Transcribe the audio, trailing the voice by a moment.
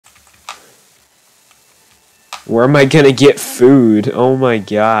Where am I gonna get food? Oh my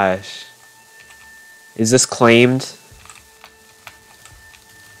gosh. Is this claimed?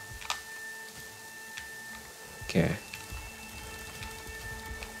 Okay.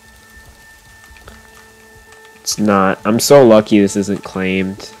 It's not. I'm so lucky this isn't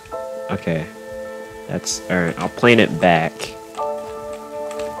claimed. Okay. That's alright. I'll plant it back.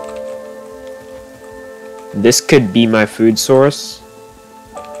 This could be my food source.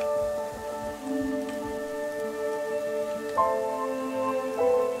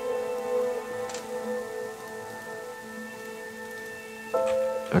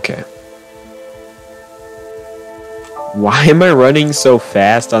 Okay. Why am I running so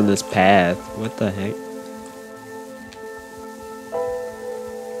fast on this path? What the heck?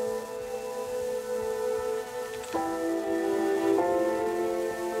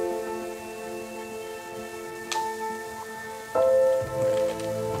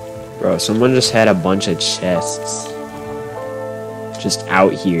 Bro, someone just had a bunch of chests. Just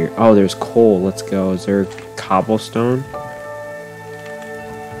out here. Oh, there's coal. Let's go. Is there cobblestone?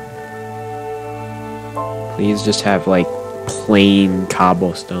 Please just have, like, plain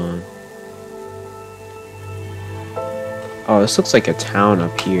cobblestone. Oh, this looks like a town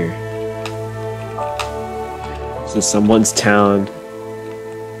up here. This is someone's town.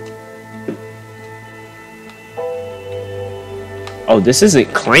 Oh, this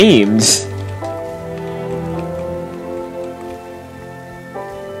isn't claimed.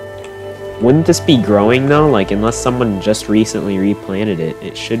 Wouldn't this be growing, though? Like, unless someone just recently replanted it,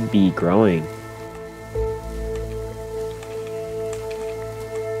 it should be growing.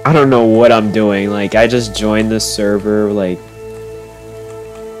 I don't know what I'm doing. Like, I just joined this server, like,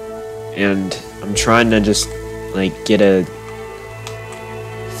 and I'm trying to just, like, get a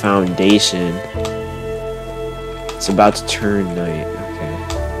foundation. It's about to turn night. Okay.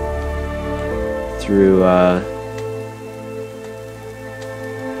 Through,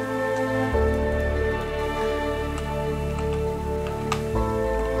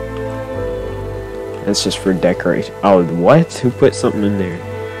 that's just for decoration. Oh, what? Who put something in there?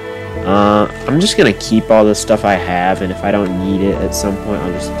 I'm just gonna keep all the stuff I have, and if I don't need it at some point,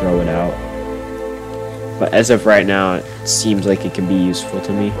 I'll just throw it out. But as of right now, it seems like it can be useful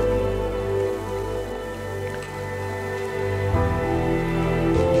to me.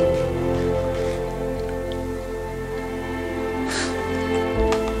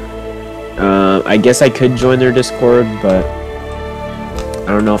 I guess I could join their Discord, but I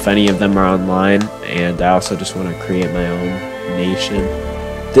don't know if any of them are online, and I also just want to create my own nation.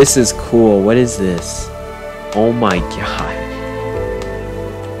 This is cool. What is this? Oh my god.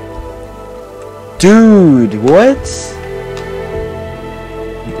 Dude, what?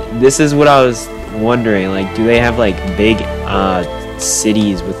 This is what I was wondering. Like, do they have, like, big,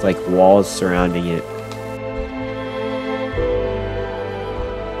 cities with, like, walls surrounding it?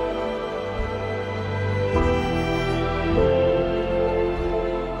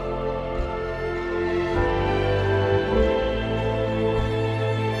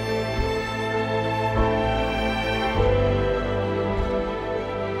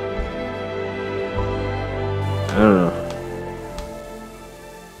 I don't know.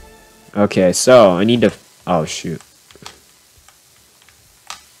 Okay, so I need to... Oh, shoot.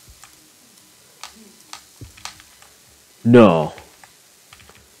 No.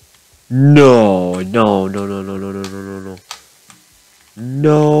 No. No, no, no, no, no, no, no, no, no.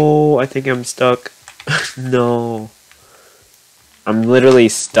 No, I think I'm stuck. No. I'm literally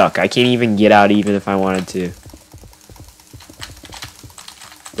stuck. I can't even get out even if I wanted to.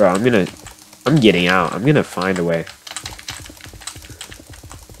 Bro, I'm getting out. I'm gonna find a way.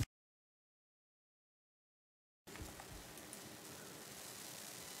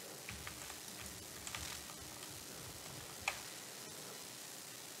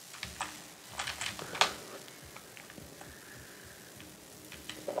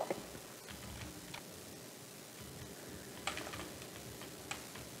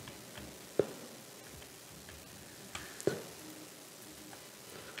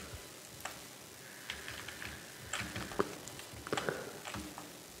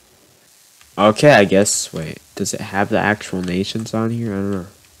 Okay, I guess. Wait, does it have the actual nations on here? I don't know.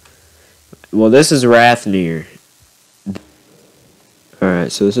 Well, this is Rathnir.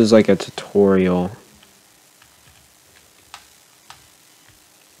 Alright, so this is like a tutorial.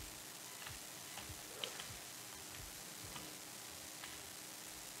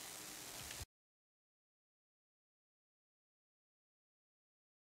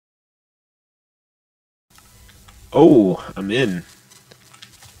 Oh, I'm in.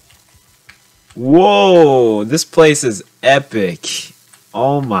 Whoa, this place is epic.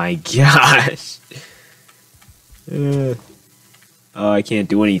 Oh my gosh. Oh, I can't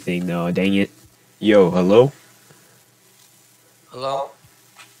do anything though. Dang it. Yo, hello? Hello?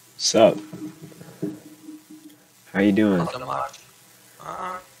 Sup? How you doing? Not so much.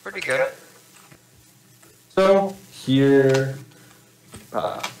 Pretty good. So here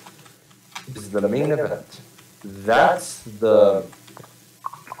is the main event. That's the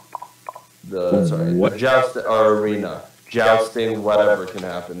What? joust or arena. Jousting, whatever can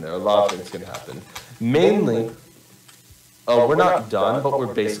happen there. A lot of things can happen. Mainly, we're not done, but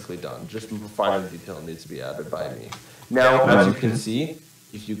we're basically done. Just final detail needs to be added by me. Now, as you can see,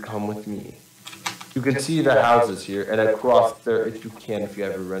 if you come with me, you can see the houses here, and across there, if you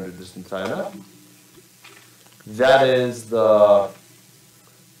ever rendered this in China, that is the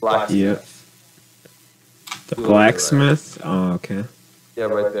blacksmith. The blacksmith? Oh, okay. Yeah,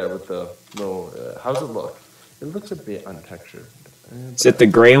 right there with the little. How's it look? It looks a bit untextured. Is it the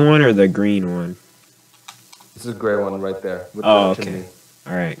gray one or the green one? This is a gray one right there. With Oh, the okay. chimney.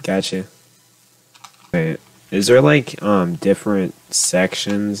 Alright, gotcha. Wait, is there like different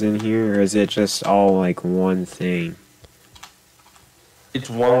sections in here, or is it just all like one thing? It's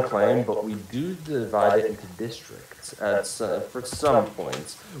one claim, but we do divide it into districts for some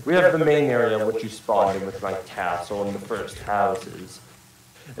points. We have the main area, which you spawned in with my castle and the first houses.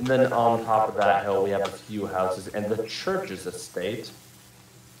 And then on top of that hill, we have a few houses and the church's estate.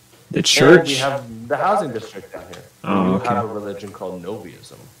 The church? And we have the housing district down here. Oh, We okay. have a religion called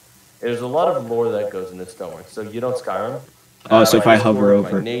Noviism. There's a lot of lore that goes into Stoneworks. So you know Skyrim? Oh, so if My I hover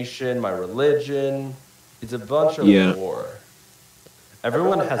Discord, over. My nation, my religion. It's a bunch of Yeah. lore.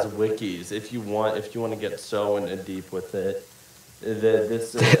 Everyone has wikis if you want to get so in deep with it.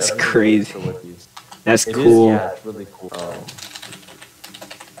 That's everyone crazy. goes to wikis. That's It is, cool. yeah, it's really cool.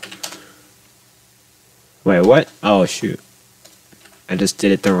 Wait, what? Oh, shoot. I just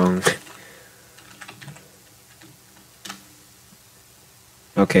did it the wrong.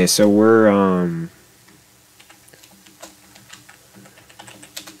 Okay, so we're,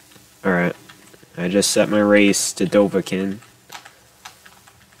 Alright. I just set my race to Dovahkiin.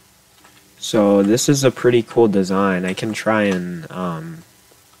 So, this is a pretty cool design. I can try and,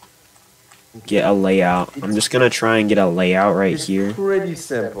 get a layout. I'm just gonna try and get a layout right It's here. pretty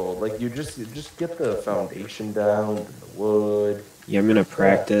simple. Like you just get the foundation down, the wood. Yeah, I'm gonna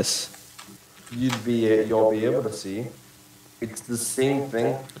practice. You'll be able to see. It's the same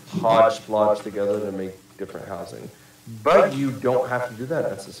thing, hodgepodge together to make different housing. But you don't have to do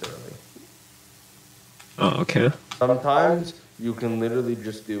that necessarily. Oh, okay. Sometimes you can literally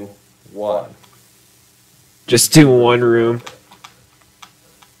just do one. Just do one room.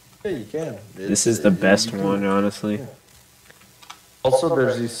 Yeah, you can. This is the best one, honestly. Also,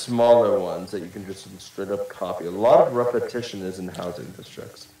 there's these smaller ones that you can just straight up copy. A lot of repetition is in housing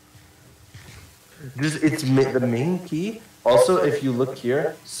districts. The main key. Also, if you look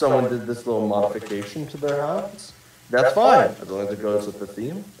here, someone did this little modification to their house. That's fine, as long as it goes with the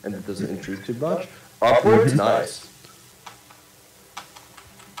theme and it doesn't intrude too much. Upwards, nice.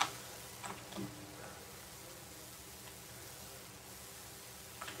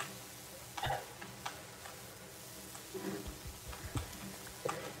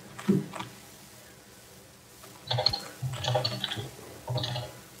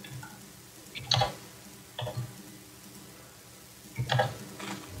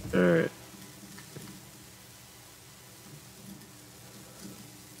 Alright.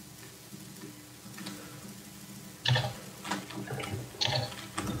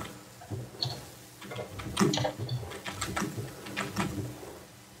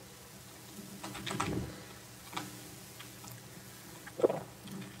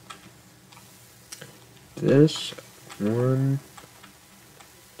 This one,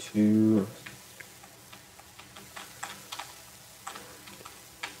 two.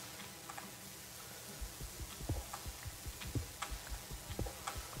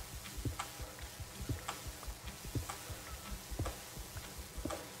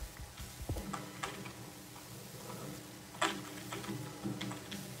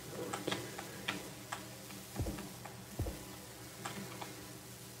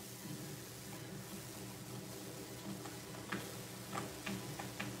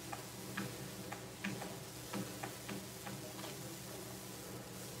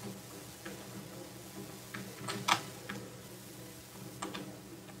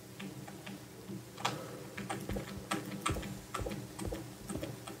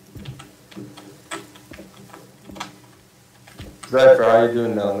 Zypher, how you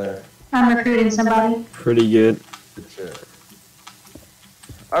doing down there? I'm recruiting somebody. Pretty good. Good shit.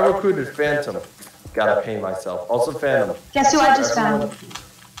 I recruited Phantom. Gotta pay myself. Also Phantom. Guess who I just found?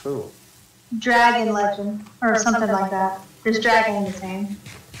 Who? Dragon Legend or something like that. There's dragon in his name.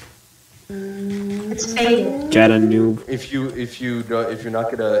 It's faded. Get a noob. If you're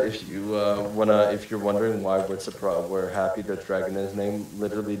wondering why we're happy that dragon is named,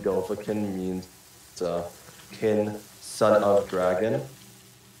 literally Dovahkiin means kin, son of dragon.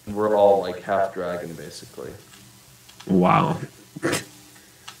 We're all like half dragon basically. Wow.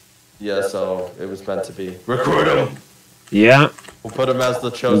 Yeah, so it was meant to be. Recruit him. Yeah. We'll put him as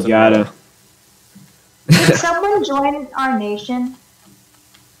the chosen. You gotta. Did someone join our nation?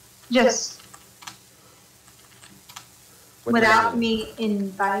 Just without me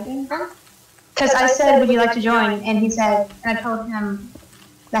inviting them? Because I said, would you like to join? And he said, and I told him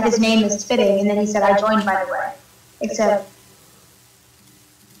that his name is fitting, and then he said, I joined, by the way. Except...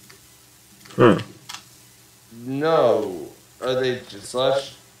 No. Are they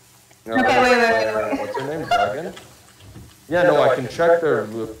slash... No, okay, wait. What's her name? Dragon? Yeah, no, I can check their...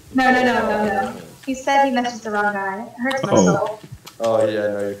 No. He said he messaged the wrong guy. It hurts my soul. Oh, yeah,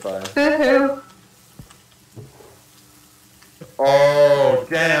 no, you're fine. Boo-hoo. Oh,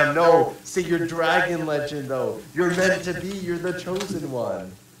 damn, no. See, you're Dragon Legend, though. You're meant to be. You're the chosen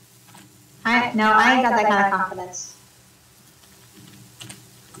one. I ain't got that kind of confidence.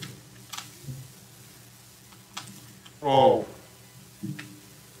 Oh.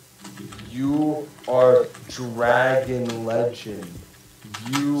 You are Dragon Legend.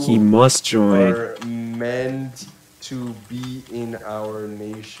 He must join. Are meant to be in our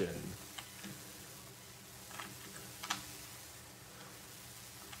nation.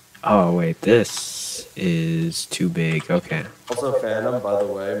 Oh wait, this is too big. Okay. Also, Phantom, by the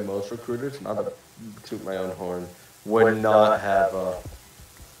way, most recruiters, not to toot my own horn, would not have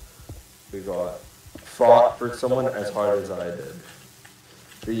fought for someone as hard as I did.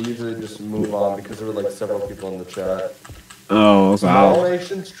 They usually just move on because there were like several people in the chat. Oh, wow. Small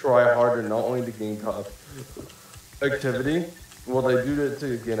nations try harder not only to gain activity, well, they do it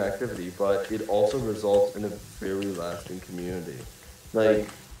to gain activity, but it also results in a very lasting community. Like,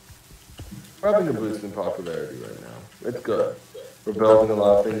 we're having a boost in popularity right now. It's good. We're building a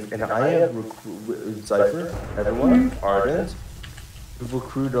lot of things, and I have Cypher, everyone, Ardent, we've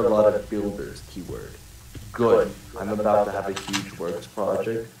recruited a lot of builders, keyword. Good. I'm about to have a huge works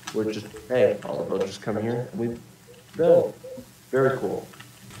project. We're just, hey, all the builders come here, and we build. Very cool.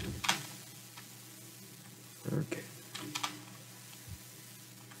 Okay.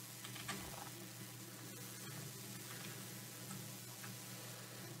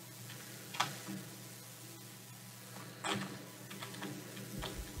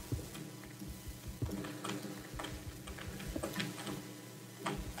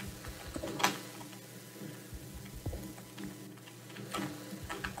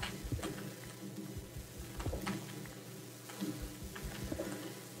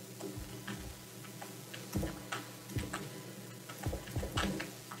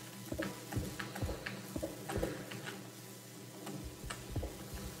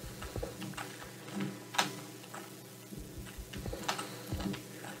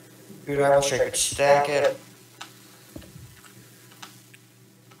 Dude, I wish I could stack it.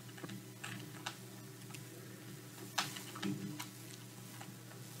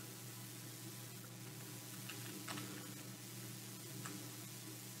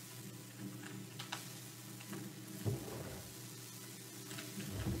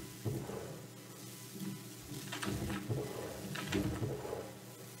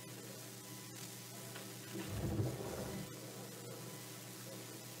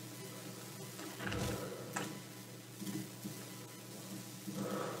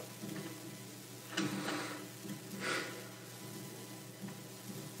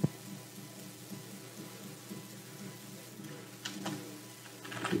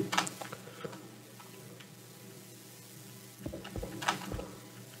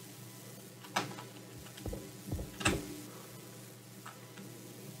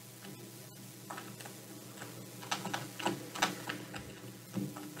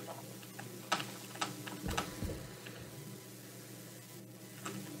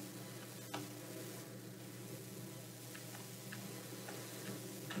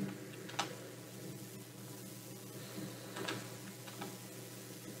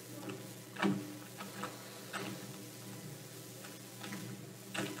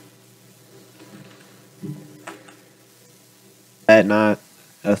 That not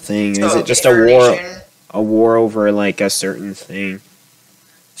a thing? So Is it just if your a war? nation- A war over like a certain thing?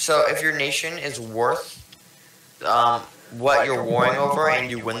 So if your nation is worth what you're warring over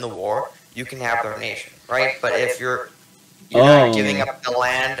and you win the war, you can have their nation, right? But if you're not giving up the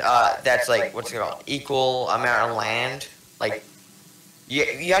land that's like what's it called, equal amount of land, like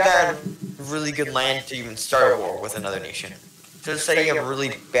you have to really good land to even start a war with another nation. So say you have a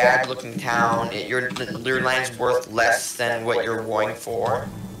really bad looking town, your land's worth less than what you're warring for.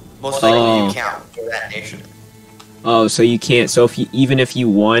 Most likely you can't for that nation. Oh, so you can't. So if you, even if you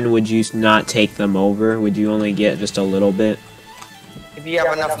won, would you not take them over? Would you only get just a little bit? If you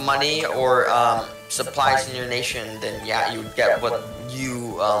have enough money or supplies in your nation, then yeah, you would get what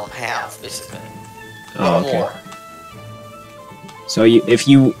you have basically. Oh, okay. More. So if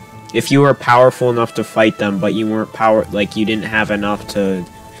you were powerful enough to fight them, but you weren't you didn't have enough to,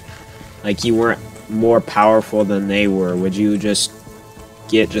 like you weren't more powerful than they were, would you just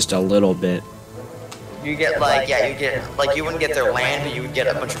get just a little bit? You get you wouldn't get their land, but you would get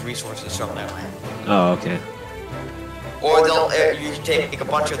a bunch of resources from their land. Oh, okay. Or you take a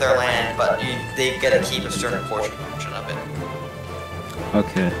bunch of their land, but they get to keep a certain portion of it.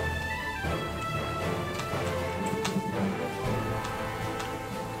 Okay.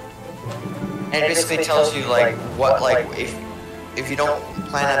 And it basically tells you like if you don't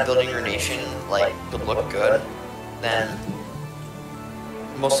plan on building your nation to look good, then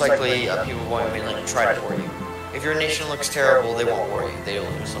most likely people won't even try to war you. If your nation looks terrible, they won't war you. They'll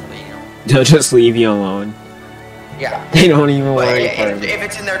do something, They'll just leave you alone. Yeah. They don't even But worry. if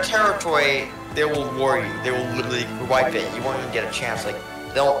it's in their territory, they will war you. They will literally wipe it. You won't even get a chance. They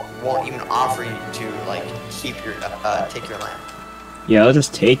won't even offer you to keep your take your land. Yeah, they'll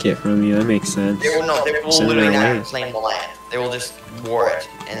just take it from you. That makes sense. They will Send literally their not ways. claim the land. They will just war it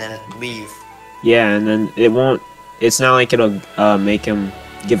and then leave. Yeah, and then it won't. It's not like it'll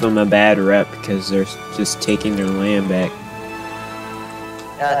give them a bad rep because they're just taking their land back.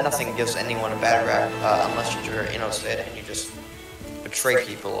 Nothing gives anyone a bad rap unless you're innocent and you just betray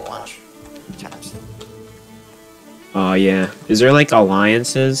people a bunch of times. Oh yeah. Is there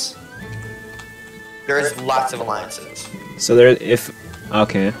alliances? There's lots of alliances. So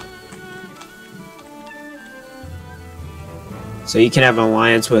okay. So you can have an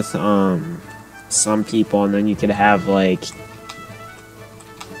alliance with some people, and then you could have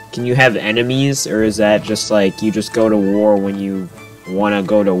can you have enemies, or is that just you just go to war when you want to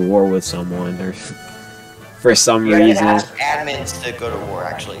go to war with someone, or for some reason? You have to ask admins to go to war,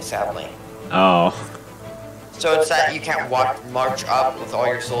 actually, sadly. Oh. So it's that you can't march up with all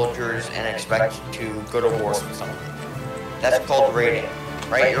your soldiers and expect to go to war with someone. That's called raiding,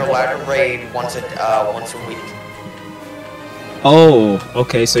 right? You're allowed to raid once a week. Oh,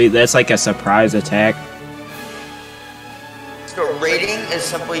 okay. So that's like a surprise attack. So raiding is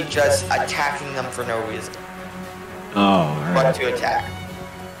simply just attacking them for no reason. Oh, But alright. to attack.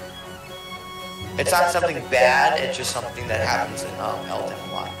 It's not something bad, it's just something that happens in Elden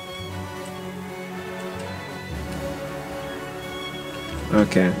a lot.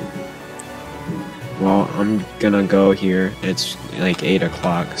 Okay. Well, I'm gonna go here. It's 8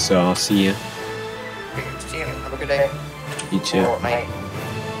 o'clock, so I'll see you. Okay, see you. Have a good day. You too. Or night.